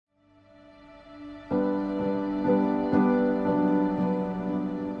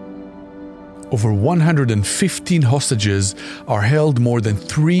over 115 hostages are held more than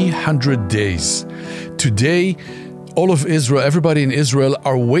 300 days. Today, all of Israel, everybody in Israel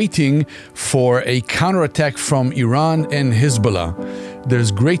are waiting for a counterattack from Iran and Hezbollah.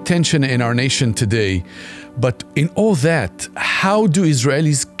 There's great tension in our nation today. But in all that, how do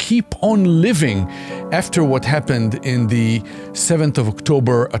Israelis keep on living after what happened in the 7th of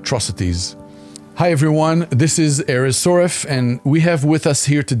October atrocities? Hi everyone, this is Erez Soref, and we have with us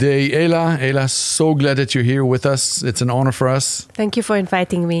here today Ela. Ela, so glad that you're here with us. It's an honor for us. Thank you for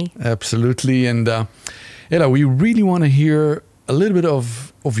inviting me. Absolutely. And Ela, we really want to hear a little bit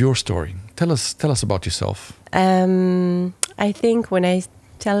of your story. Tell us about yourself. I think when I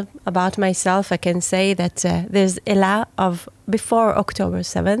tell about myself, I can say that there's Ela of before October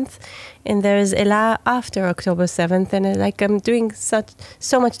 7th, and there's Ela after October 7th, and I'm doing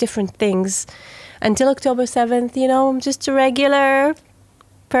so much different things. Until October 7th, I'm just a regular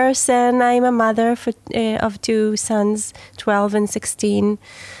person. I'm a mother of two sons, 12 and 16.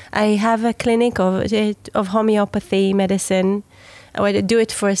 I have a clinic of homeopathy medicine. I do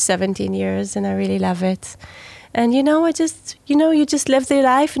it for 17 years, and I really love it. And you just live your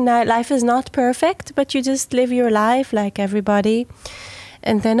life, and life is not perfect, but you just live your life like everybody.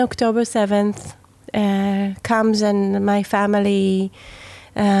 And then October 7th comes, and my family,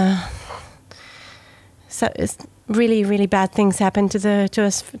 really, really bad things happened to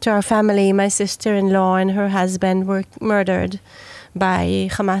our family. My sister-in-law and her husband were murdered by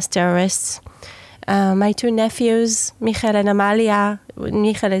Hamas terrorists. My two nephews, Michael and Amalia,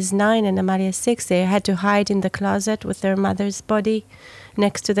 Michael is 9 and Amalia is 6, they had to hide in the closet with their mother's body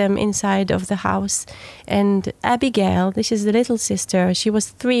next to them inside of the house. And Abigail, this is the little sister, she was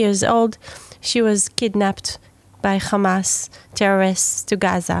 3 years old. She was kidnapped by Hamas terrorists to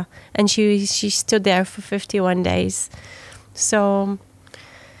Gaza, and she stood there for 51 days. So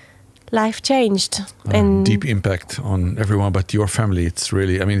life changed. And deep impact on everyone, but your family, it's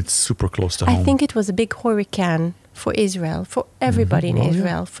really, it's super close to home. I think it was a big hurricane for Israel, for everybody in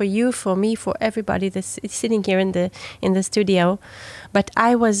Israel, for you, for me, for everybody that's sitting here in the studio. But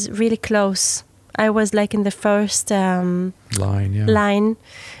I was really close. I was like in the first line,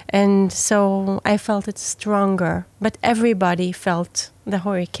 and so I felt it stronger. But everybody felt the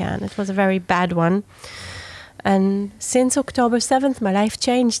hurricane. It was a very bad one. And since October 7th, my life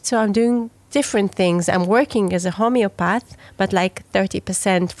changed, so I'm doing different things. I'm working as a homeopath, but like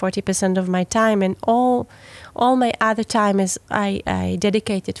 30%, 40% of my time, and all my other time is I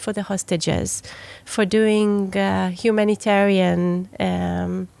dedicated for the hostages, for doing humanitarian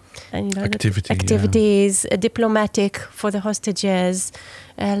activities, diplomatic for the hostages.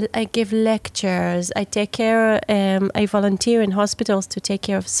 I give lectures. I take care. I volunteer in hospitals to take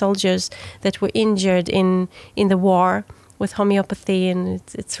care of soldiers that were injured in the war with homeopathy, and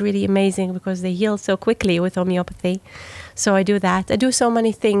it's really amazing because they heal so quickly with homeopathy. So I do that. I do so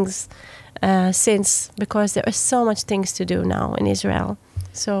many things because there are so much things to do now in Israel.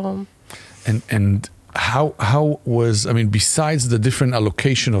 So and how was, besides the different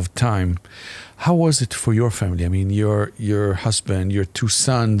allocation of time, how was it for your family? Your husband, your two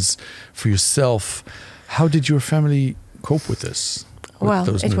sons, for yourself. How did your family cope with this? Well,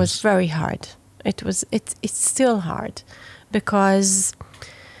 it was very hard. It's still hard because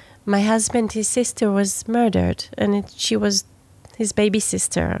my husband, his sister was murdered, and she was his baby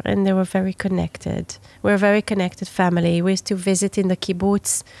sister, and they were very connected. We're a very connected family. We used to visit in the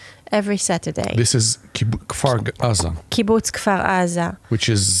kibbutz every Saturday. This is Kfar Azza. Kibbutz Kfar Azza. Which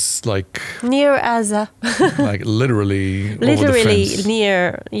is like near Azza. Like literally over literally the fence.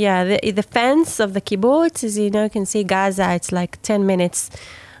 Near, yeah. The fence of the kibbutz is, you can see Gaza. It's like 10 minutes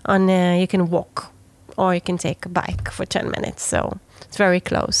on, you can walk, or you can take a bike for 10 minutes. So it's very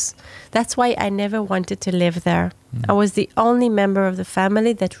close. That's why I never wanted to live there. I was the only member of the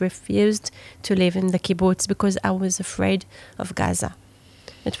family that refused to live in the kibbutz because I was afraid of Gaza.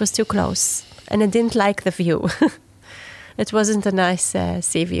 It was too close, and I didn't like the view. It wasn't a nice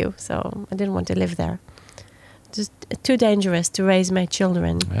sea view, so I didn't want to live there. Just too dangerous to raise my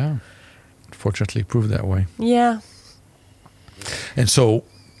children. Yeah, fortunately proved that way. Yeah. And so,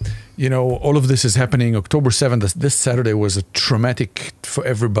 all of this is happening October 7th. This Saturday was a traumatic for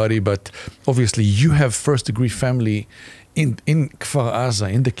everybody, but obviously you have first-degree family in Kfar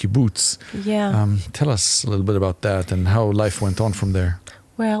Azza, in the kibbutz. Yeah. Tell us a little bit about that and how life went on from there.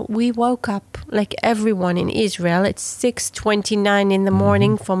 Well, we woke up like everyone in Israel at 6:29 in the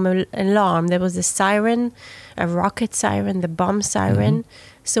morning from an alarm. There was a siren, a rocket siren, the bomb siren.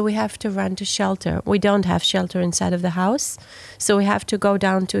 So we have to run to shelter. We don't have shelter inside of the house. So we have to go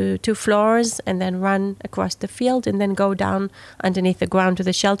down to 2 floors and then run across the field and then go down underneath the ground to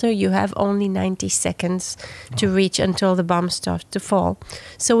the shelter. You have only 90 seconds to reach until the bombs start to fall.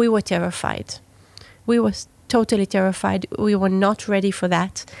 So we were terrified. We were totally terrified. We were not ready for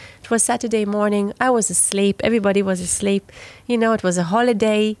that. It was Saturday morning. I was asleep. Everybody was asleep. You know, it was a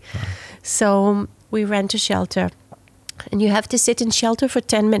holiday. So we ran to shelter. And you have to sit in shelter for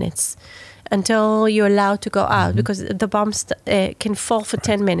 10 minutes until you're allowed to go out, because the bombs can fall for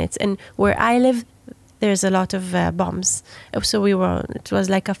 10 minutes. And where I live, there's a lot of bombs. So it was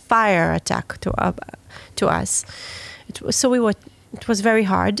like a fire attack to us. It was very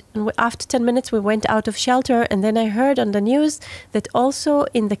hard. And after 10 minutes, we went out of shelter. And then I heard on the news that also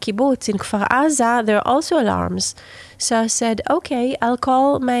in the kibbutz, in Kfar Azza, there are also alarms. So I said, okay, I'll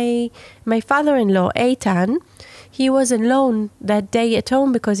call my father-in-law, Eitan. He was alone that day at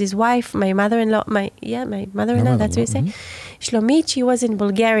home because his wife, my mother-in-law, that's what you say, Shlomit, she was in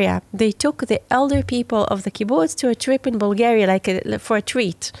Bulgaria. They took the elder people of the kibbutz to a trip in Bulgaria, for a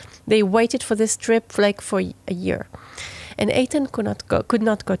treat. They waited for this trip for a year. And Eitan could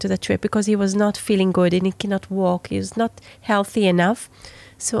not go to the trip because he was not feeling good and he cannot walk. He was not healthy enough.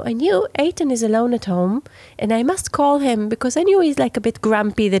 So I knew Eitan is alone at home and I must call him because I knew he's like a bit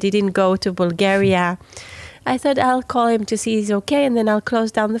grumpy that he didn't go to Bulgaria. I thought I'll call him to see he's okay and then I'll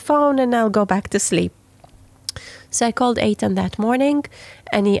close down the phone and I'll go back to sleep. So I called Eitan that morning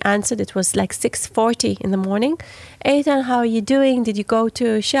and he answered. It was like 6:40 in the morning. Eitan, how are you doing? Did you go to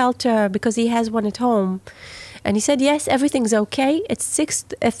a shelter? Because he has one at home. And he said, yes, everything's okay. It's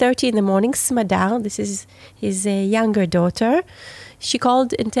 6:30 in the morning. Smadar, this is his younger daughter. She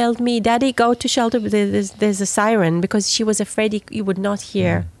called and told me, Daddy, go to shelter. There's a siren, because she was afraid he would not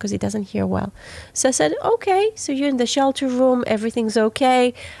hear, because he doesn't hear well. So I said, okay, so you're in the shelter room. Everything's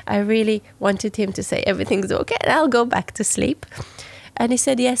okay. I really wanted him to say everything's okay. And I'll go back to sleep. And he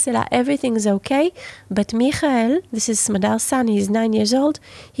said, yes, Ella, everything's okay. But Michael, this is Smadar's son, he's 9 years old.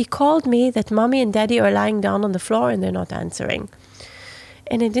 He called me that Mommy and Daddy are lying down on the floor and they're not answering.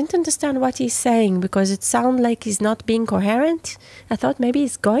 And I didn't understand what he's saying because it sounded like he's not being coherent. I thought maybe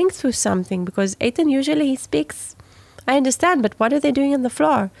he's going through something because Eitan usually he speaks. I understand, but what are they doing on the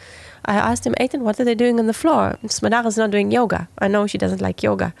floor? I asked him, Eitan, what are they doing on the floor? Smadar is not doing yoga. I know she doesn't like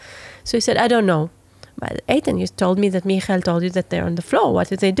yoga. So he said, I don't know. But Eitan, you told me that Michael told you that they're on the floor.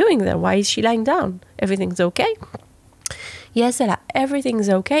 What are they doing there? Why is she lying down? Everything's okay? Yes, Ella, everything's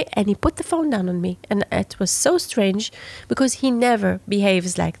okay. And he put the phone down on me. And it was so strange because he never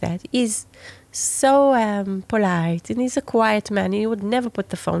behaves like that. He's so polite and he's a quiet man. He would never put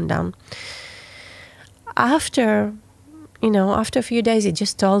the phone down. After a few days, he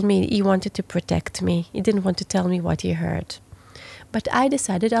just told me he wanted to protect me. He didn't want to tell me what he heard. But I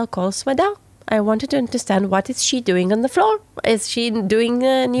decided I'll call Smada. I wanted to understand what is she doing on the floor. Is she doing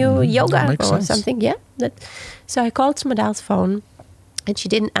new yoga or something? Yeah. So I called Smadal's phone and she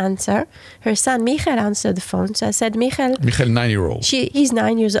didn't answer. Her son Michael answered the phone. So I said, Michael, 9-year-old. He's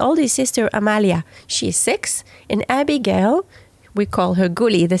 9 years old. His sister Amalia, she's 6. And Abigail, we call her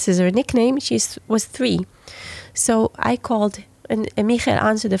Guli. This is her nickname. She was 3. So I called and Michael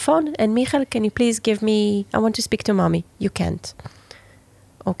answered the phone. And Michael, can you please I want to speak to Mommy. You can't.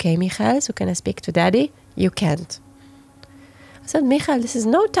 Okay, Michael, so can I speak to Daddy? You can't. I said, Michael, this is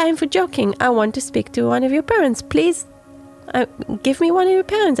no time for joking. I want to speak to one of your parents. Please, give me one of your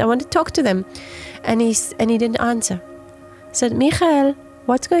parents. I want to talk to them. And he didn't answer. I said, Michael,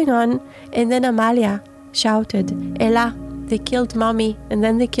 what's going on? And then Amalia shouted, Ella, they killed Mommy, and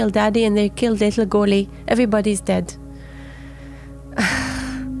then they killed Daddy, and they killed little Goli. Everybody's dead.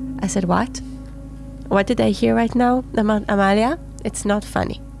 I said, what? What did I hear right now, Amalia? It's not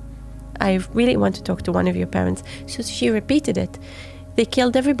funny. I really want to talk to one of your parents. So she repeated it. They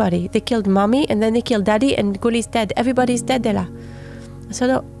killed everybody. They killed Mommy, and then they killed Daddy, and Guli's dead. Everybody's dead, Ella. I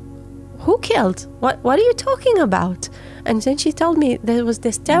said, oh, who killed? What are you talking about? And then she told me there was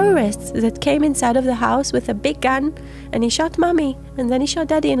this terrorist that came inside of the house with a big gun, and he shot Mommy, and then he shot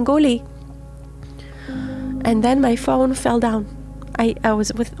Daddy and Guli. And then my phone fell down. I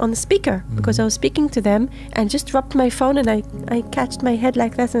was on the speaker because I was speaking to them and just dropped my phone and I catched my head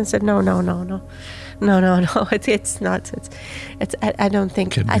like this and said, no. It's not. I don't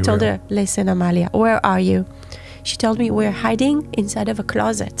think. I told her, listen, Amalia, where are you? She told me we're hiding inside of a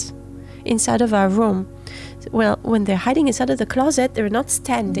closet, inside of our room. Well, when they're hiding inside of the closet, they're not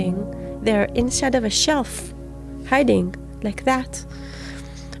standing. They're inside of a shelf, hiding like that.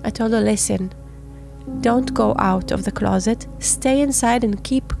 I told her, listen, don't go out of the closet. Stay inside and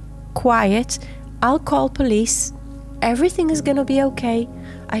keep quiet. I'll call police. Everything is going to be okay.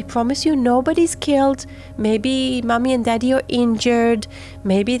 I promise you nobody's killed. Maybe mommy and daddy are injured.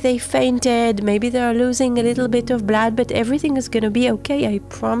 Maybe they fainted. Maybe they're losing a little bit of blood, but everything is going to be okay. I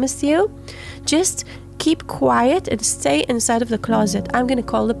promise you. Just keep quiet and stay inside of the closet. I'm going to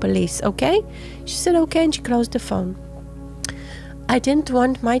call the police, okay? She said, okay, and she closed the phone. I didn't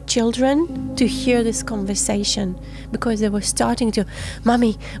want my children to hear this conversation because they were starting to,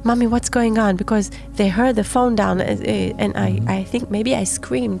 Mommy, what's going on? Because they heard the phone down and I think maybe I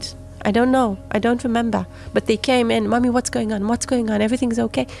screamed. I don't know. I don't remember. But they came in, Mommy, what's going on? What's going on? Everything's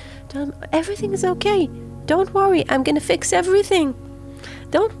okay. Everything is okay. Don't worry. I'm going to fix everything.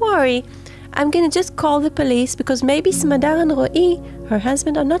 Don't worry. I'm going to just call the police because maybe Smadar and Ro'i, her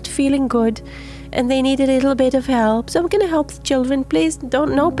husband, are not feeling good and they need a little bit of help. So I'm going to help the children. Please,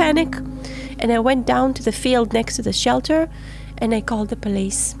 no panic. And I went down to the field next to the shelter and I called the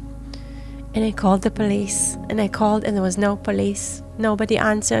police. And I called the police and I called and there was no police. Nobody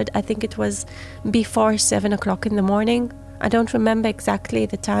answered. I think it was before 7 o'clock in the morning. I don't remember exactly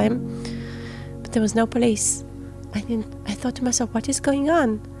the time, but there was no police. I thought to myself, what is going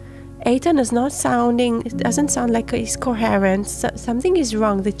on? Eitan is not sounding, it doesn't sound like he's coherent. Something is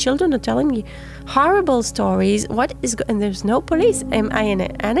wrong. The children are telling me horrible stories. And there's no police. Am I in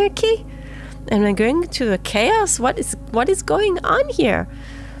anarchy? Am I going to the chaos? What is going on here?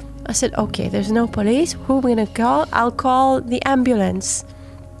 I said, okay, there's no police. Who am I going to call? I'll call the ambulance.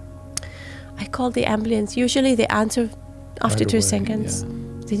 I called the ambulance. Usually they answer after Right 2 away, seconds. yeah.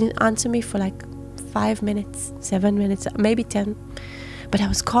 They didn't answer me for like 5 minutes, 7 minutes, maybe 10. But I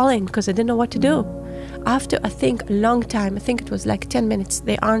was calling because I didn't know what to do. After, I think, a long time, I think it was like 10 minutes,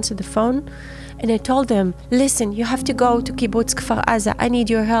 they answered the phone. And I told them, listen, you have to go to Kibbutz Kfar Azza. I need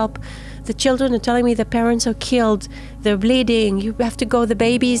your help. The children are telling me the parents are killed. They're bleeding. You have to go. The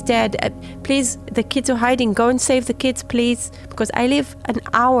baby is dead. Please, the kids are hiding. Go and save the kids, please. Because I live an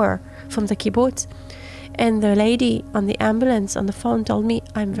hour from the kibbutz. And the lady on the ambulance on the phone told me,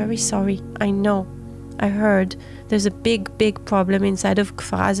 I'm very sorry. I know. I heard there's a big problem inside of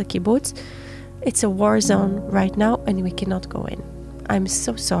Kfar Azza kibbutz. It's a war zone right now and we cannot go in. I'm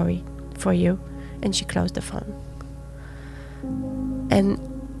so sorry for you. And she closed the phone. And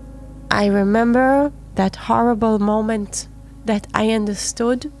I remember that horrible moment that I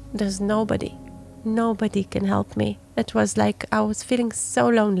understood there's nobody can help me. It was like I was feeling so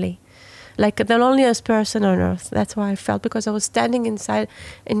lonely, like the loneliest person on earth. That's how I felt, because I was standing in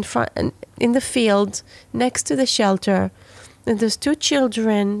front in the field next to the shelter, and there's 2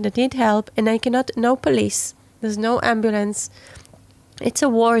 children that need help, and no police, there's no ambulance. It's a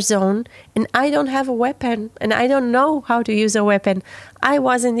war zone, and I don't have a weapon, and I don't know how to use a weapon. I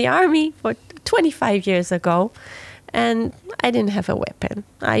was in the army for 25 years ago, and I didn't have a weapon.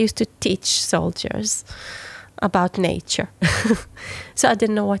 I used to teach soldiers about nature. So I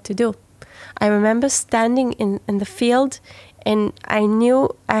didn't know what to do. I remember standing in the field, and I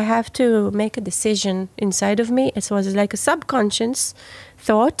knew I have to make a decision inside of me. It was like a subconscious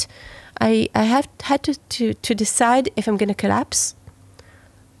thought. I had to decide if I'm going to collapse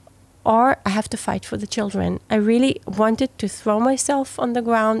or I have to fight for the children. I really wanted to throw myself on the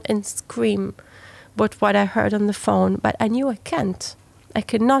ground and scream but what I heard on the phone, but I knew I can't. I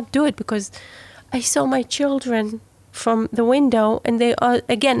could not do it because I saw my children from the window and they are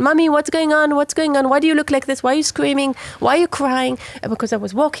again, Mommy, what's going on? What's going on? Why do you look like this? Why are you screaming? Why are you crying? Because I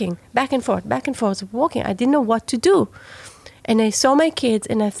was walking back and forth, walking. I didn't know what to do. And I saw my kids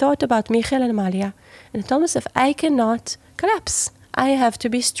and I thought about Michael and Amalia, and I told myself, I cannot collapse. I have to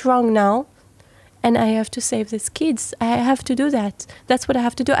be strong now, and I have to save these kids. I have to do that. That's what I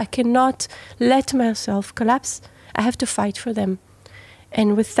have to do. I cannot let myself collapse. I have to fight for them.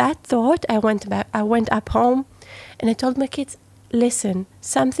 And with that thought, I went up home, and I told my kids, listen,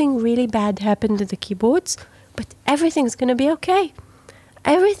 something really bad happened at the kibbutz, but everything's going to be okay.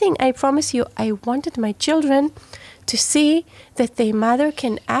 Everything, I promise you. I wanted my children to see that their mother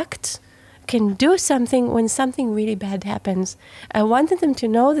can act, can do something when something really bad happens. I wanted them to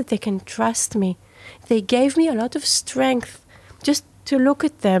know that they can trust me. They gave me a lot of strength just to look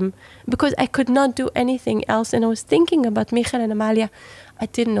at them because I could not do anything else. And I was thinking about Michael and Amalia. I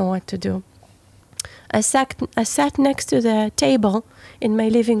didn't know what to do. I sat next to the table in my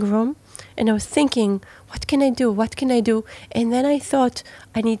living room and I was thinking, what can I do? What can I do? And then I thought,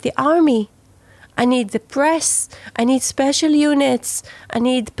 I need the army. I need the press, I need special units, I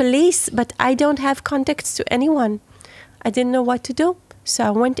need police, but I don't have contacts to anyone. I didn't know what to do. So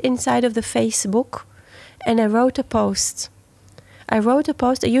I went inside of the Facebook and I wrote a post. I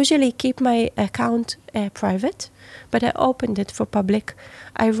usually keep my account private, but I opened it for public.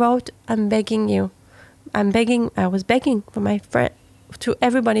 I wrote, I'm begging you. I was begging for to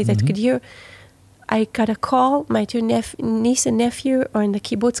everybody that could hear. I got a call. My two niece and nephew are in the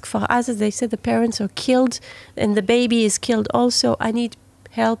kibbutz Kfar Azza. They said the parents are killed and the baby is killed also. I need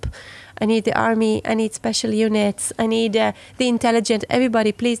help. I need the army. I need special units. I need the intelligence.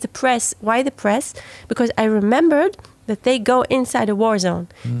 Everybody, please, the press. Why the press? Because I remembered that they go inside a war zone.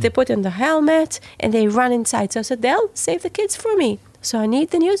 They put on the helmet and they run inside. So I said, they'll save the kids for me. So I need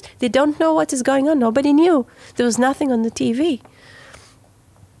the news. They don't know what is going on. Nobody knew. There was nothing on the TV.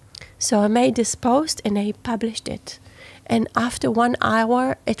 So I made this post and I published it. And after 1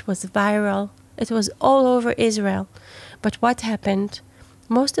 hour, it was viral. It was all over Israel. But what happened?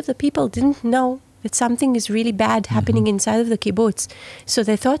 Most of the people didn't know that something is really bad happening inside of the kibbutz. So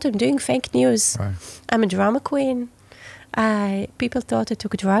they thought I'm doing fake news. Right. I'm a drama queen. People thought I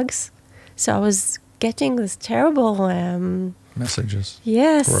took drugs. So I was getting this terrible... messages.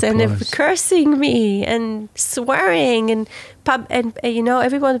 Yes, and cursing me and swearing and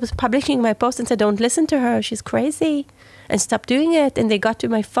everyone was publishing my post and said, "Don't listen to her, she's crazy," and stop doing it. And they got to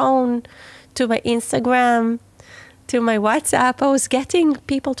my phone, to my Instagram, to my WhatsApp. I was getting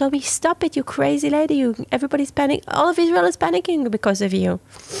people told me, "Stop it, you crazy lady! Everybody's panicking. All of Israel is panicking because of you."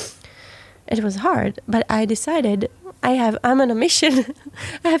 It was hard, but I decided I'm on a mission.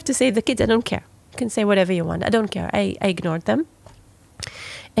 I have to save the kids. I don't care. You can say whatever you want. I don't care. I ignored them.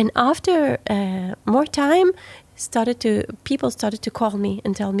 And after more time, people started to call me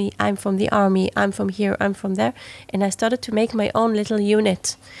and tell me, I'm from the army, I'm from here, I'm from there. And I started to make my own little unit.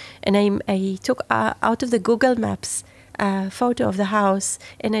 And I took out of the Google Maps a photo of the house,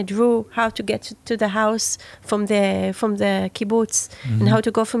 and I drew how to get to the house from the kibbutz and how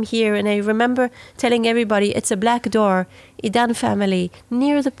to go from here. And I remember telling everybody, it's a black door, Edan family,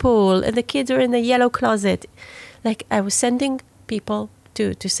 near the pool, and the kids are in the yellow closet. Like, I was sending people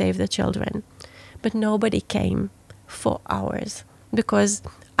to save the children. But nobody came for hours because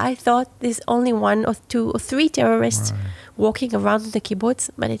I thought there's only 1 or 2 or 3 terrorists walking around the kibbutz,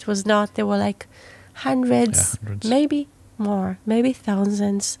 but it was not. There were like hundreds, maybe more, maybe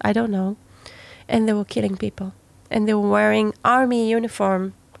thousands, I don't know. And they were killing people. And they were wearing army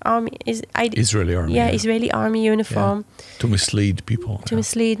uniform. Israeli army. Yeah, Israeli army uniform. Yeah. To mislead people. To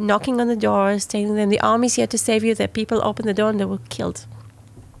mislead, knocking on the doors, telling them the army's here to save you. The people opened the door and they were killed.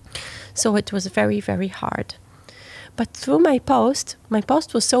 So it was very, very hard. But through my post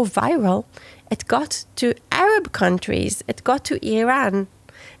was so viral, it got to Arab countries, it got to Iran,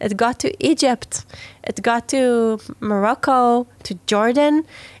 it got to Egypt, it got to Morocco, to Jordan,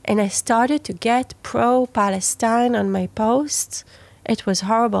 and I started to get pro-Palestine on my posts. It was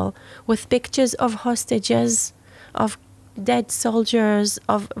horrible, with pictures of hostages, of dead soldiers,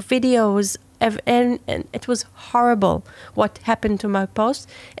 of videos, and it was horrible what happened to my post.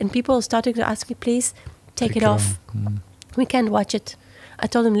 And people started to ask me, please, take it off. We can't watch it. I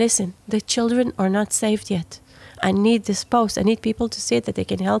told them, listen, the children are not saved yet. I need this post. I need people to see it, that they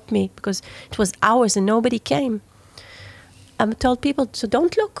can help me, because it was hours and nobody came. I told people, so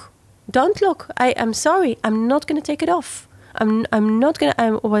don't look. Don't look. I'm sorry. I'm not going to take it off. I'm not going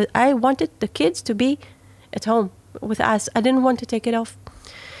to. I wanted the kids to be at home with us. I didn't want to take it off.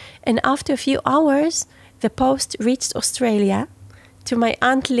 And after a few hours, the post reached Australia to my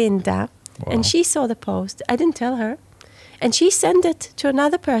Aunt Linda. Wow. And she saw the post. I didn't tell her. And she sent it to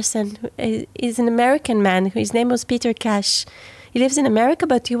another person who is an American man. His name was Peter Cash. He lives in America,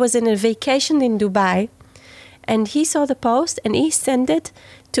 but he was in a vacation in Dubai. And he saw the post and he sent it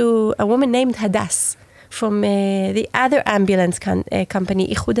to a woman named Hadass from the other ambulance company,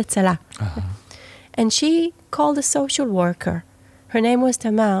 Ichud Hatzala. And she called a social worker. Her name was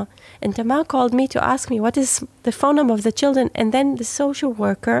Tamar. And Tamar called me to ask me what is the phone number of the children. And then the social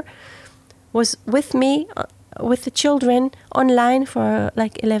worker was with me, with the children, online for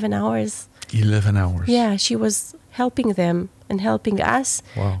like 11 hours. 11 hours? Yeah, she was helping them and helping us.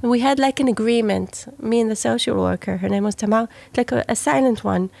 Wow. And we had like an agreement, me and the social worker. Her name was Tamar, like a silent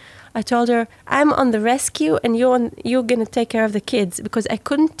one. I told her, I'm on the rescue and you're going to take care of the kids, because I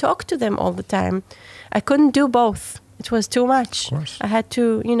couldn't talk to them all the time. I couldn't do both. It was too much. Of course. I had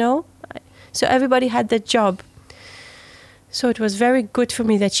to, so everybody had that job. So it was very good for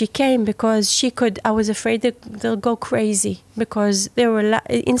me that she came, because I was afraid that they'll go crazy, because they were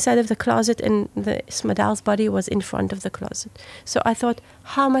inside of the closet and the Smadal's body was in front of the closet. So I thought,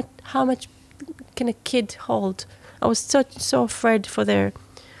 how much can a kid hold? I was so afraid for their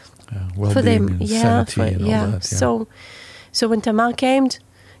well-being and sanity and all that. Yeah. So when Tamar came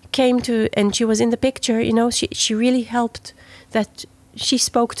to, and she was in the picture, she really helped, that she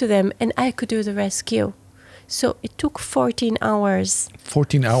spoke to them and I could do the rescue. So it took 14 hours.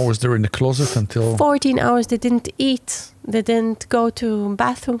 14 hours they're in the closet until... 14 hours they didn't eat. They didn't go to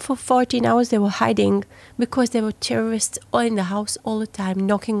bathroom for 14 hours. They were hiding because there were terrorists all in the house all the time,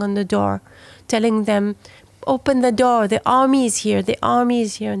 knocking on the door, telling them, open the door, the army is here, the army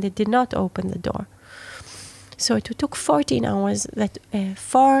is here. And they did not open the door. So it took 14 hours that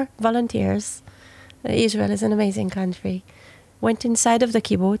 4 volunteers, Israel is an amazing country, went inside of the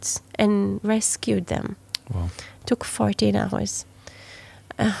kibbutz and rescued them. Wow. Took 14 hours.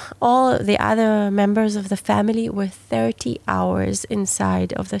 All the other members of the family were 30 hours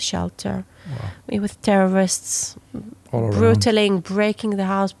inside of the shelter. Wow. With terrorists All brutaling, breaking the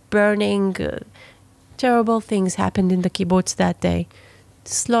house, burning. Terrible things happened in the kibbutz that day.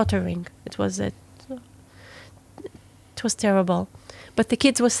 Slaughtering. It was terrible. But the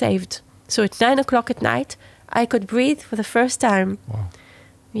kids were saved. So at 9 o'clock at night, I could breathe for the first time. Wow.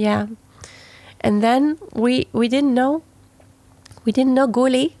 Yeah. And then we didn't know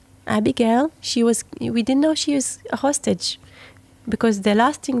Guli, Abigail, we didn't know she was a hostage, because the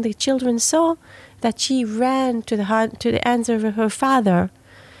last thing the children saw, that she ran to the arms of her father,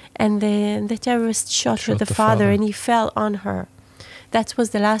 and the terrorist shot the father, and he fell on her. That was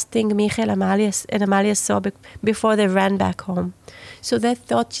the last thing Michael and Amalia saw before they ran back home. So they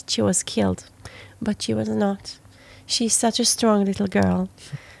thought she was killed, but she was not. She's such a strong little girl.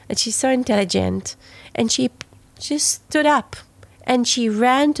 And she's so intelligent, and she just stood up, and she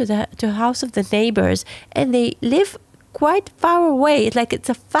ran to the house of the neighbors, and they live quite far away. It's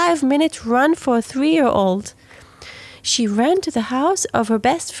a 5-minute run for a 3-year-old. She ran to the house of her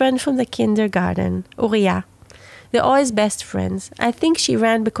best friend from the kindergarten, Uriah. They're always best friends. I think she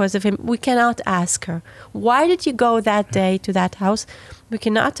ran because of him. We cannot ask her. Why did you go that day to that house? We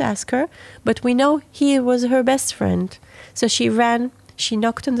cannot ask her, but we know he was her best friend. So she ran. She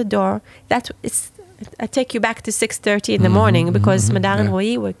knocked on the door. I take you back to 6:30 in the morning, because Madar and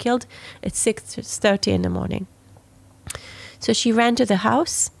Roy were killed at 6:30 in the morning. So she ran to the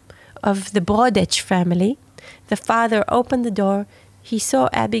house of the Brodech family. The father opened the door. He saw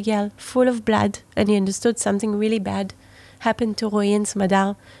Abigail full of blood, and he understood something really bad happened to Roy and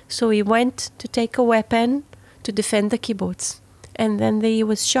Madar. So he went to take a weapon to defend the kibbutz. And then he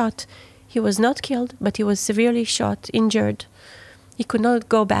was shot. He was not killed, but he was severely shot, injured. He could not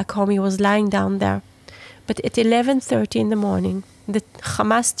go back home. He was lying down there. But at 11:30 in the morning, the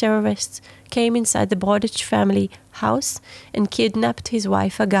Hamas terrorists came inside the Brodech family house and kidnapped his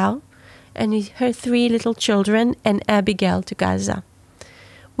wife Agar and her 3 little children and Abigail to Gaza.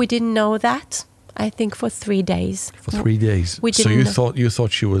 We didn't know that, I think, for 3 days. For 3 days. So you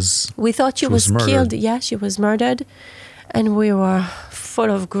thought she was... We thought she was killed. Yeah, she was murdered. And we were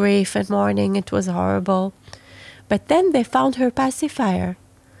full of grief and mourning. It was horrible. But then they found her pacifier,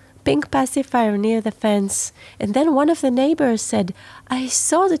 pink pacifier, near the fence. And then one of the neighbors said, I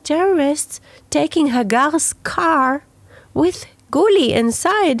saw the terrorists taking Hagar's car with Guli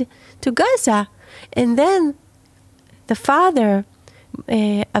inside to Gaza. And then the father,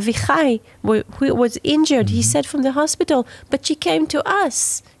 Avichai, who was injured, he said from the hospital, but she came to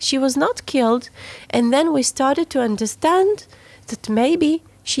us. She was not killed. And then we started to understand that maybe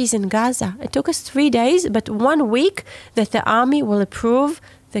she's in Gaza. It took us 3 days, but 1 week that the army will approve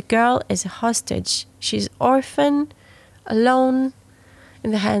the girl as a hostage. She's orphan, alone,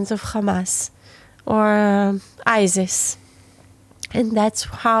 in the hands of Hamas or ISIS. And that's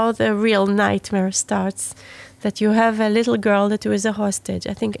how the real nightmare starts, that you have a little girl that is a hostage.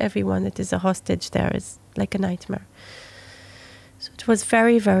 I think everyone that is a hostage there is like a nightmare. So it was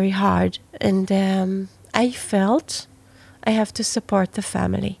very, very hard. And I felt I have to support the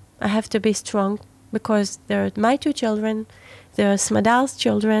family. I have to be strong, because there are my 2 children, there are Smadar's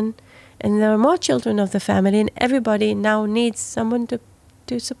children, and there are more children of the family, and everybody now needs someone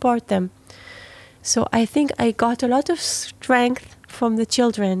to support them. So I think I got a lot of strength from the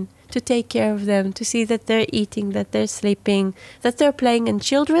children to take care of them, to see that they're eating, that they're sleeping, that they're playing. And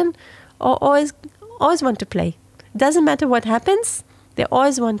children always want to play. Doesn't matter what happens, they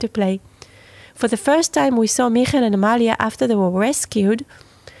always want to play. For the first time we saw Michael and Amalia after they were rescued,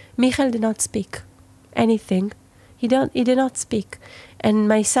 Michael did not speak anything. He did not speak. And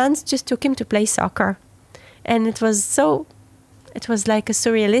my sons just took him to play soccer. And it was like a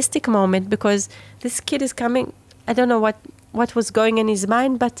surrealistic moment, because this kid is coming. I don't know what was going in his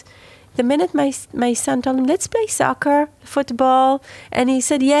mind, but the minute my son told him, let's play soccer, football, and he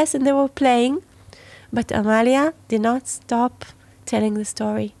said yes, and they were playing. But Amalia did not stop telling the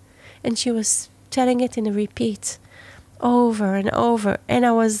story. And she was telling it in a repeat over and over. And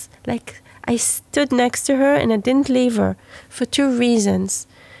I stood next to her and I didn't leave her for 2 reasons.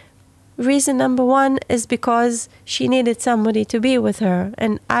 reason number one is because she needed somebody to be with her,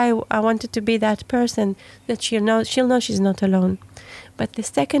 and I wanted to be that person that she'll know she's not alone. But the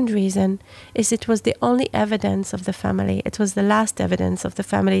second reason is it was the only evidence of the family. It was the last evidence of the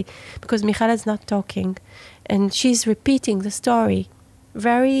family, because Michal is not talking, and she's repeating the story,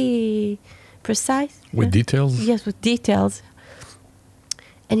 very precise. With details? Yes, with details.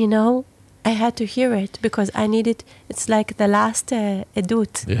 And you know, I had to hear it because I needed. It's like the last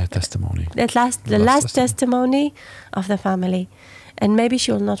edut. Yeah, testimony. The last testimony of the family, and maybe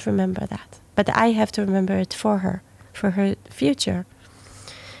she will not remember that, but I have to remember it for her future.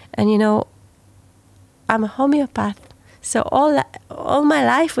 And you know, I'm a homeopath, so all my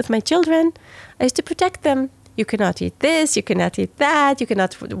life with my children, I used to protect them. You cannot eat this, you cannot eat that, you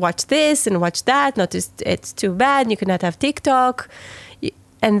cannot watch this and watch that. It's too bad. You cannot have TikTok,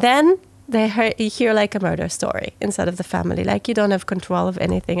 and then you hear like a murder story inside of the family, like you don't have control of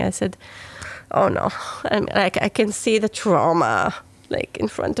anything. I said, oh no, I can see the trauma like in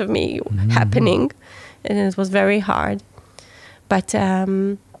front of me happening, and it was very hard. But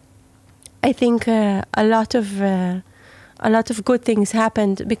I think a lot of good things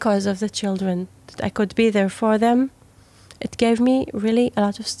happened because of the children. That I could be there for them. It gave me really a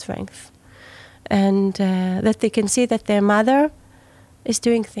lot of strength, and that they can see that their mother is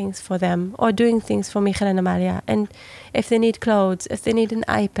doing things for them, or doing things for Michal and Amalia. And if they need clothes, if they need an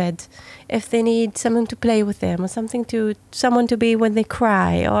iPad, if they need someone to play with them, or someone to be when they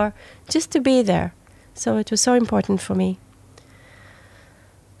cry, or just to be there. So it was so important for me.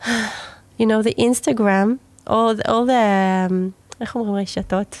 You know, the Instagram, all the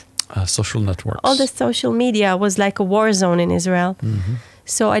social networks. All the social media was like a war zone in Israel. Mm-hmm.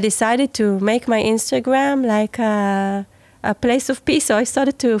 So I decided to make my Instagram like a place of peace. So I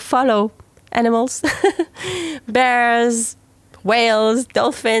started to follow animals, bears, whales,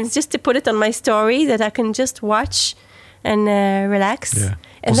 dolphins, just to put it on my story that I can just watch and relax. Yeah.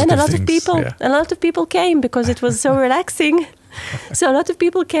 And then a lot of people came because it was so relaxing. So a lot of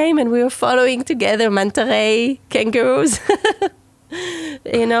people came, and we were following together manta-ray, kangaroos,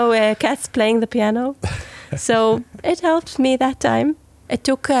 you know, cats playing the piano. So it helped me that time. It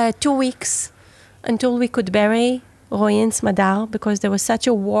took 2 weeks until we could bury Roy and Smadar, because there was such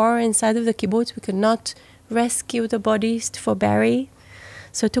a war inside of the kibbutz. We could not rescue the bodies for bury.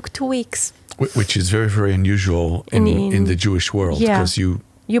 So it took 2 weeks. Which is very, very unusual in the Jewish world, because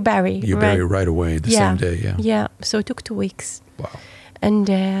you bury right away the same day. Yeah. Yeah. So it took 2 weeks. Wow. And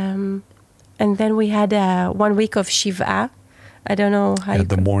then we had 1 week of Shiva. I don't know how you...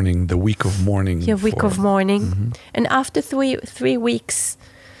 the week of mourning. Yeah, week of mourning. Mm-hmm. And after three weeks,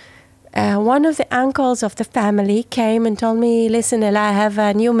 one of the uncles of the family came and told me, listen, Ella, I have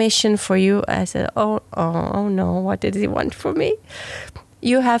a new mission for you. I said, oh no, what did he want from me?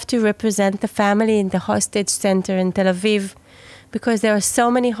 You have to represent the family in the hostage center in Tel Aviv, because there are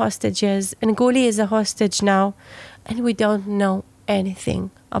so many hostages, and Guli is a hostage now, and we don't know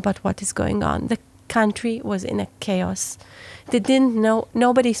anything about what is going on. The country was in a chaos. They didn't know,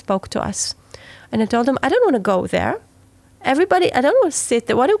 nobody spoke to us. And I told them, I don't want to go there. Everybody, I don't want to sit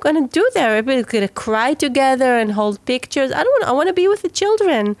there. What are we going to do there? Everybody's going to cry together and hold pictures. I want to be with the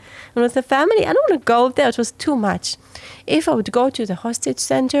children and with the family. I don't want to go there. It was too much. If I would go to the hostage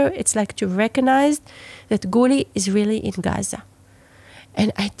center, it's like to recognize that Guli is really in Gaza.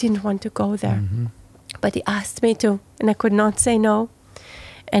 And I didn't want to go there. Mm-hmm. But he asked me to, and I could not say no.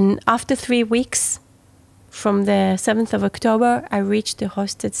 And after 3 weeks, from the 7th of October, I reached the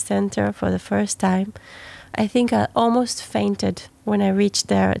hostage center for the first time. I think I almost fainted when I reached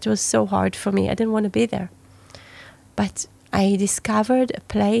there. It was so hard for me. I didn't want to be there. But I discovered a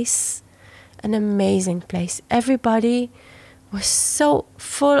place, an amazing place. Everybody was so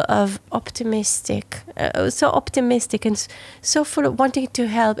full of optimistic and so full of wanting to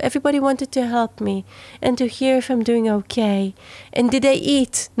help. Everybody wanted to help me and to hear if I'm doing okay. And did I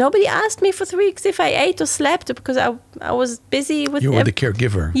eat? Nobody asked me for 3 weeks if I ate or slept, because I was busy with... You were the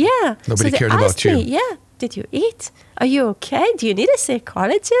caregiver. Yeah. Nobody cared about you. Yeah. Did you eat? Are you okay? Do you need a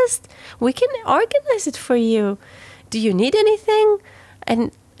psychologist? We can organize it for you. Do you need anything?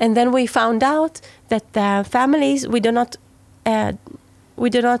 And then we found out that the families, we do not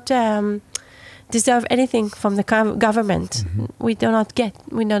deserve anything from the government. Mm-hmm. We do not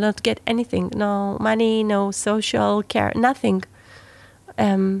get anything. No money, no social care, nothing.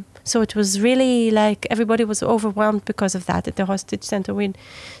 So it was really like everybody was overwhelmed because of that at the hostage center.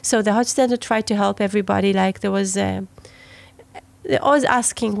 So the hostage center tried to help everybody. Like there was, they're always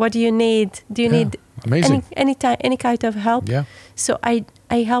asking, "What do you need? Do you need any kind of help?" Yeah. So I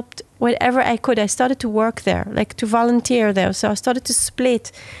helped wherever I could. I started to work there, like to volunteer there. So I started to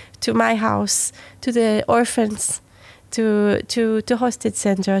split to my house, to the orphans, to hostage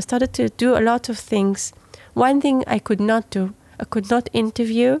center. I started to do a lot of things. One thing I could not do, I could not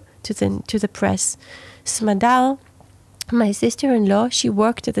interview to the press. Smadal, my sister-in-law, she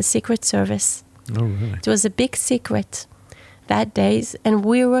worked at the Secret Service. Oh, really? It was a big secret that days, and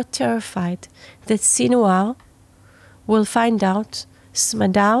we were terrified that Sinwar will find out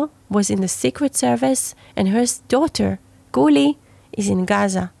Smadal was in the Secret Service and her daughter, Guli, is in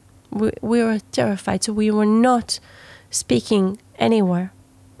Gaza. We were terrified, so we were not speaking anywhere.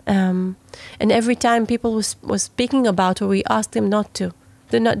 And every time people was speaking about her, we asked them not to.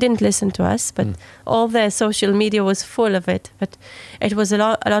 They didn't listen to us, but all the social media was full of it. But it was a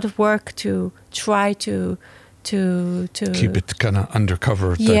lot of work to try to keep it kind of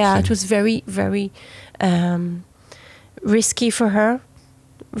undercover. Yeah, thing. It was very, very risky for her.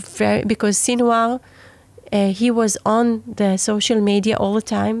 Because Sinwar, he was on the social media all the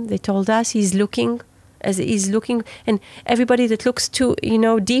time. They told us he's looking, and everybody that looks too,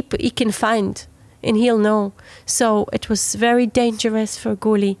 deep, he can find, and he'll know. So it was very dangerous for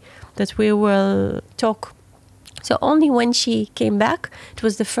Guli that we will talk. So only when she came back, it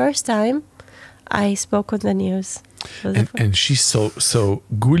was the first time I spoke on the news. And she's so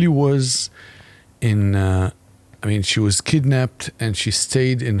Guli was in. She was kidnapped and she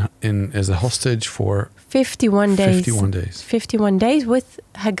stayed in as a hostage for 51 days. 51 days. 51 days with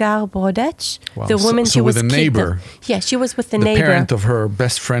Hagar Brodach, Wow. the woman so she was with a neighbor. Yeah, she was with the neighbor. neighbor. The parent of her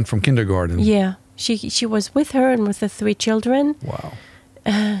best friend from kindergarten. Yeah, she was with her and with the 3 children. Wow.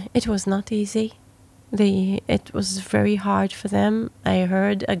 It was not easy. It was very hard for them. I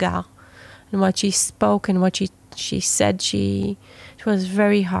heard Hagar and what she spoke and what she said. It was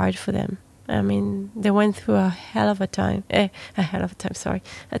very hard for them. They went through a hell of a time. Sorry.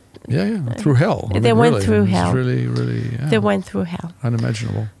 Through hell. They went through hell. Really, really. Yeah. They went through hell.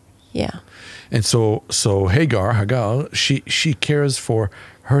 Unimaginable. Yeah. And so Hagar, she cares for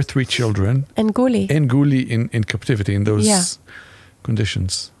her 3 children. And Guli. in captivity in those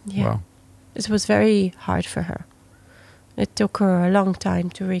conditions. Yeah. Wow. It was very hard for her. It took her a long time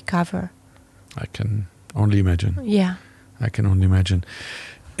to recover. I can only imagine. Yeah. I can only imagine.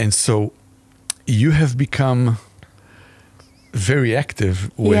 And so you have become very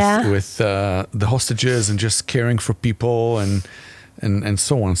active with the hostages and just caring for people and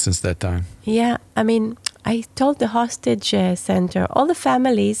so on since that time. Yeah, I told the hostage center, all the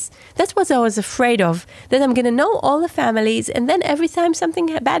families, that's what I was afraid of, that I'm going to know all the families, and then every time something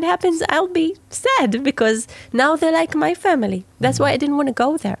bad happens, I'll be sad because now they're like my family. That's why I didn't want to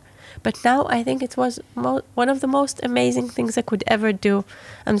go there. But now I think it was one of the most amazing things I could ever do.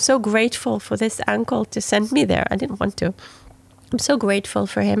 I'm so grateful for this uncle to send me there. I didn't want to. I'm so grateful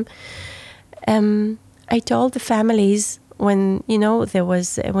for him. I told the families when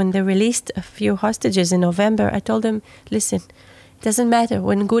they released a few hostages in November, I told them, listen, it doesn't matter.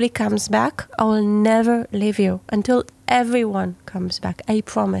 When Guli comes back, I will never leave you until everyone comes back. I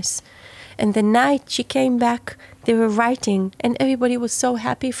promise. And the night she came back, they were writing, and everybody was so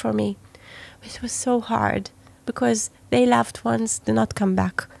happy for me. It was so hard because they loved ones did not come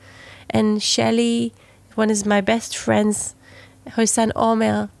back. And Shelly, one of my best friends, her son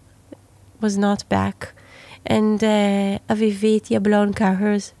Omer was not back. And Avivit Yablonka,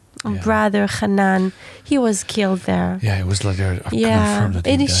 her brother Hanan, he was killed there. Yeah, it was like confirmed that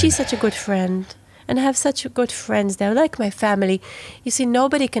he died. She's such a good friend. And I have such good friends there, like my family. You see,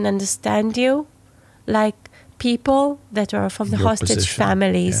 nobody can understand you like people that are from the hostage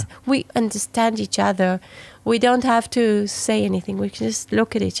families. Yeah. We understand each other. We don't have to say anything. We can just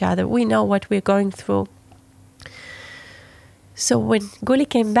look at each other. We know what we're going through. So when Guli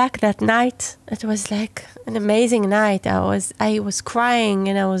came back that night, it was like an amazing night. I was crying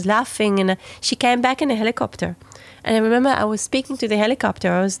and I was laughing, and she came back in a helicopter. And I remember I was speaking to the helicopter.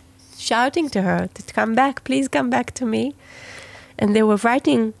 I was shouting to her to come back, please come back to me. And they were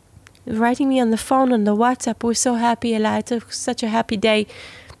writing me on the phone, on the WhatsApp. We were so happy, Ella. It was such a happy day.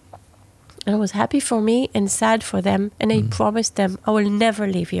 And it was happy for me and sad for them. And I promised them, I will never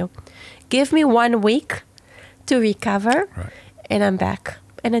leave you. Give me 1 week to recover, and I'm back.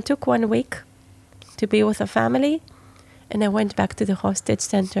 And it took 1 week to be with a family, and I went back to the hostage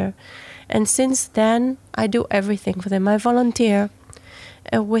center. And since then, I do everything for them. I volunteer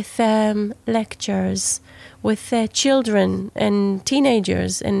with lectures, with children and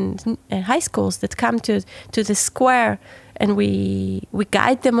teenagers and high schools that come to the square, and we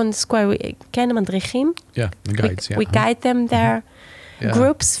guide them on the square. We ken madrichim. Yeah, the guides. We guide them there. Yeah.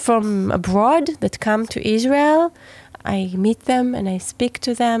 Groups from abroad that come to Israel, I meet them and I speak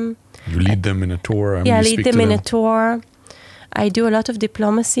to them. You lead them in a tour. Yeah, I lead them in a tour. I do a lot of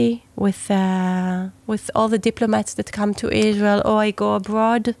diplomacy with all the diplomats that come to Israel, or I go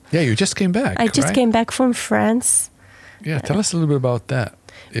abroad. Yeah, you just came back. I just came back from France. Yeah, tell us a little bit about that.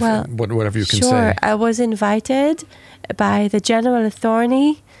 Whatever you can say. Sure. I was invited by the general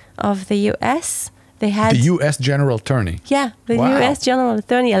attorney of the U.S. They had the U.S. General Attorney. Yeah, the U.S. General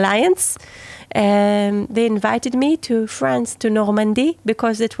Attorney Alliance. They invited me to France, to Normandy,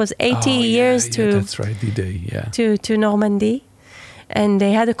 because it was 80 years that's right, D-Day, to Normandy. And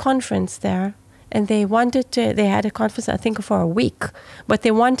they had a conference there. And they had a conference, I think, for a week. But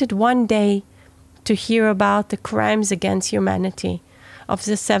they wanted one day to hear about the crimes against humanity of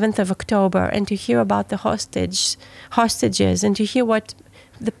the 7th of October, and to hear about the hostages, and to hear what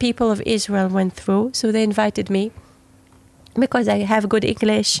the people of Israel went through. So they invited me because I have good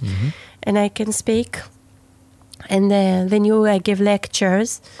English and I can speak. And they knew I give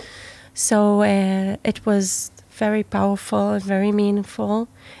lectures. So it was very powerful and very meaningful.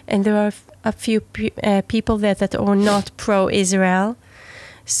 And there are a few people there that are not pro-Israel.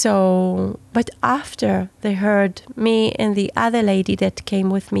 So, but after they heard me and the other lady that came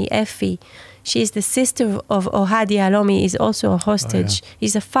with me, Effie, she's the sister of Ohad Yalomi, he's also a hostage.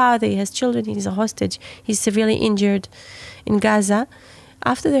 He's a father, he has children, he's a hostage. He's severely injured in Gaza.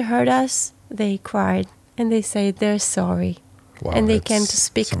 After they heard us, they cried and they said they're sorry. Wow, and they came to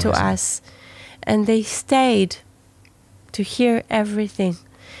speak to us. And they stayed to hear everything.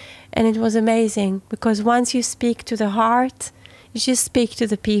 And it was amazing, because once you speak to the heart, you just speak to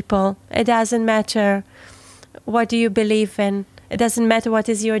the people. It doesn't matter what do you believe in. It doesn't matter what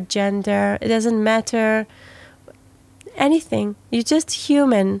is your gender. It doesn't matter anything. You're just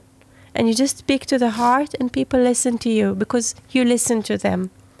human. And you just speak to the heart, and people listen to you because you listen to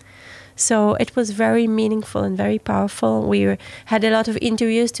them. So it was very meaningful and very powerful. We had a lot of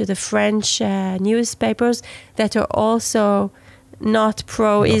interviews to the French newspapers that are also not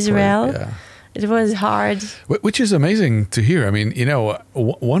pro-Israel. It was hard. Which is amazing to hear. I mean,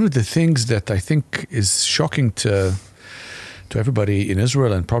 one of the things that I think is shocking to everybody in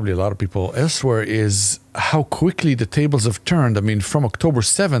Israel, and probably a lot of people elsewhere, is how quickly the tables have turned. I mean, from October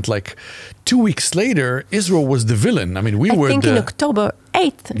 7th, like 2 weeks later, Israel was the villain. I mean, I think in October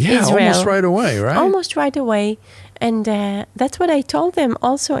 8th, Israel. Almost right away, right? Almost right away. And that's what I told them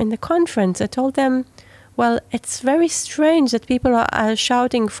also in the conference. I told them, well, it's very strange that people are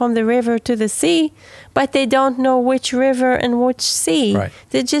shouting from the river to the sea, but they don't know which river and which sea. Right.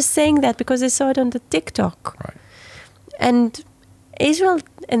 They're just saying that because they saw it on the TikTok. Right. And Israel,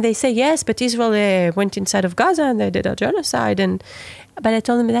 and they say, yes, but Israel went inside of Gaza and they did a genocide. But I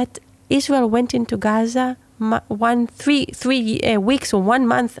told them that Israel went into Gaza 3 weeks or 1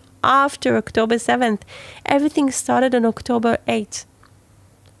 month after October 7th. Everything started on October 8th.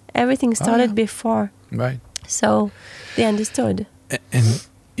 Everything started before. Right. So they understood. And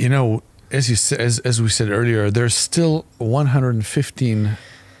as we said earlier, there's still 115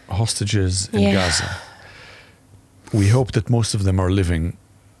 hostages in Gaza. We hope that most of them are living.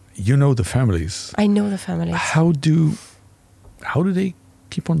 You know the families. I know the families. How do they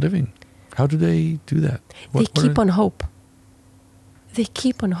keep on living? How do they do that? They keep on hope. They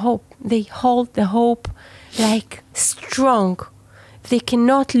keep on hope. They hold the hope like strong. They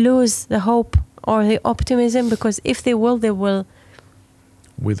cannot lose the hope or the optimism, because if they will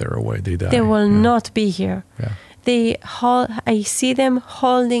wither away. They die. They will not be here. Yeah. I see them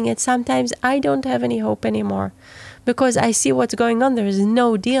holding it. Sometimes I don't have any hope anymore, because I see what's going on. There is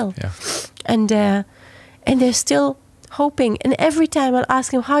no deal. Yeah. And they're still hoping. And every time I'll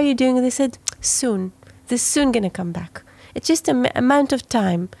ask them, how are you doing? And they said, soon. They're soon going to come back. It's just an amount of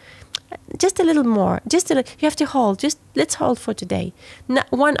time. Just a little more. You have to hold. Let's hold for today.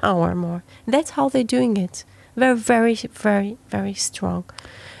 1 hour more. That's how they're doing it. They're very, very, very strong.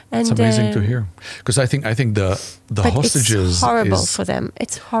 And it's amazing to hear. Because I think the hostages. It's horrible for them.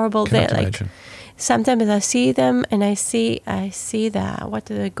 It's horrible. They're like, sometimes I see them and I see what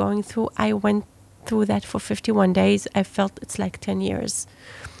they're going through. I went through that for 51 days. I felt it's like 10 years.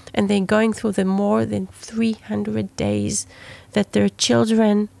 And they're going through the more than 300 days that their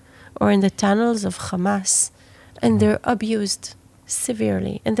children are in the tunnels of Hamas, and they're abused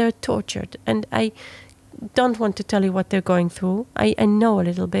severely, and they're tortured. And I don't want to tell you what they're going through. I know a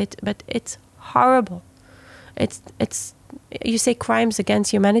little bit, but it's horrible. It's you say crimes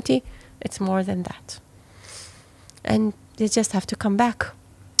against humanity, it's more than that. And they just have to come back.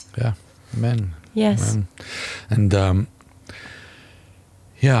 Yeah, amen. Yes. Amen. And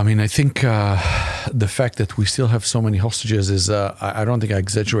I mean, I think the fact that we still have so many hostages is, I don't think I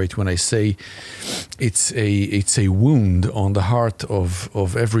exaggerate when I say it's a wound on the heart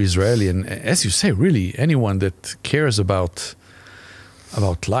of every Israeli. And as you say, really, anyone that cares about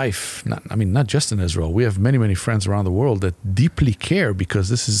life, not just in Israel. We have many, many friends around the world that deeply care, because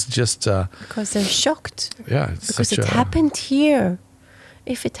this is just... because they're shocked. Yeah. Because it happened here.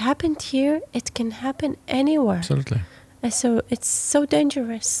 If it happened here, it can happen anywhere. Absolutely. And so it's so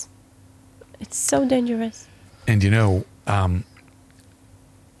dangerous. It's so dangerous. And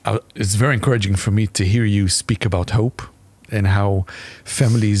it's very encouraging for me to hear you speak about hope and how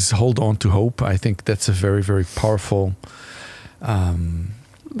families hold on to hope. I think that's a very, very powerful...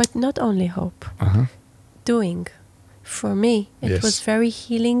 but not only hope. Doing. For me, it was very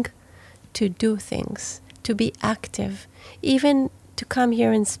healing to do things, to be active. Even to come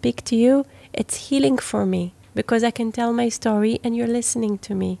here and speak to you, it's healing for me, because I can tell my story and you're listening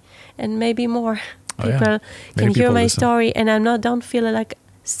to me. And maybe more people can hear my story, and don't feel like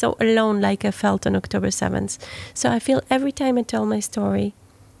so alone like I felt on October 7th. So I feel every time I tell my story,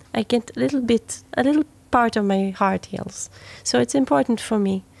 I get a little part of my heart heals. So it's important for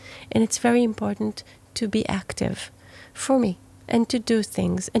me, and it's very important to be active for me, and to do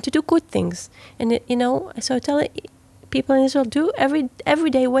things, and to do good things. And so I tell people in Israel, do every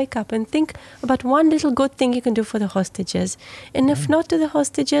day, wake up and think about one little good thing you can do for the hostages, and if not to the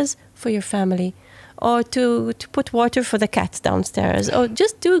hostages, for your family, or to put water for the cats downstairs, or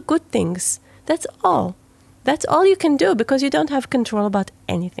just do good things. That's all you can do, because you don't have control about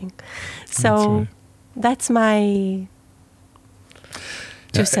anything. So that's my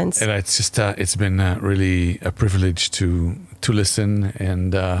 2 cents. And it's just it's been really a privilege to listen,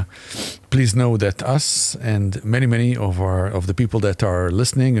 and please know that us and many of the people that are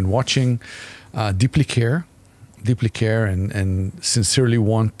listening and watching deeply care and sincerely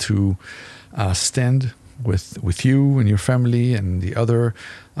want to stand with you and your family and the other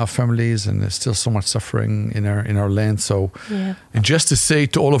families, and there's still so much suffering in our land. So, and just to say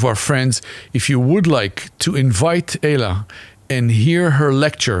to all of our friends, if you would like to invite Ela and hear her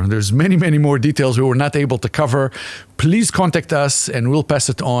lecture, there's many more details we were not able to cover, please contact us and we'll pass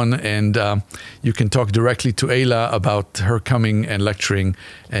it on, and you can talk directly to Ela about her coming and lecturing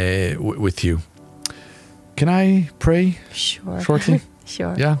with you. Can I pray shortly?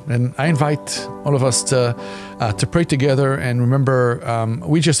 Sure. Yeah, and I invite all of us to pray together. And remember,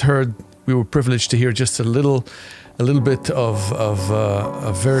 we just heard, we were privileged to hear just a little bit of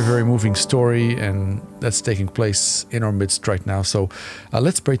a very, very moving story, and that's taking place in our midst right now. So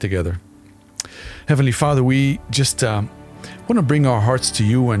let's pray together. Heavenly Father, we just want to bring our hearts to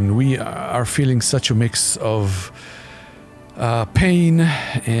you, and we are feeling such a mix of pain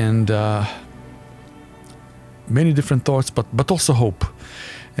and many different thoughts, but also hope.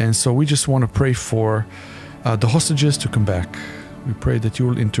 And so we just want to pray for the hostages to come back. We pray that you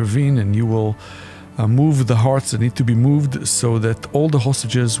will intervene and you will move the hearts that need to be moved, so that all the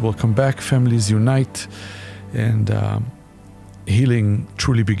hostages will come back, families unite, and healing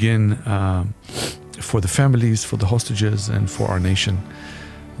truly begin for the families, for the hostages, and for our nation.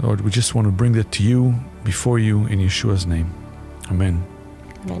 Lord, we just want to bring that to you, before you, in Yeshua's name. Amen.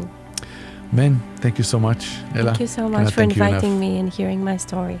 Amen. Amen. Thank you so much, Ela. Thank you so much for inviting me and hearing my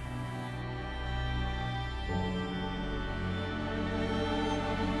story.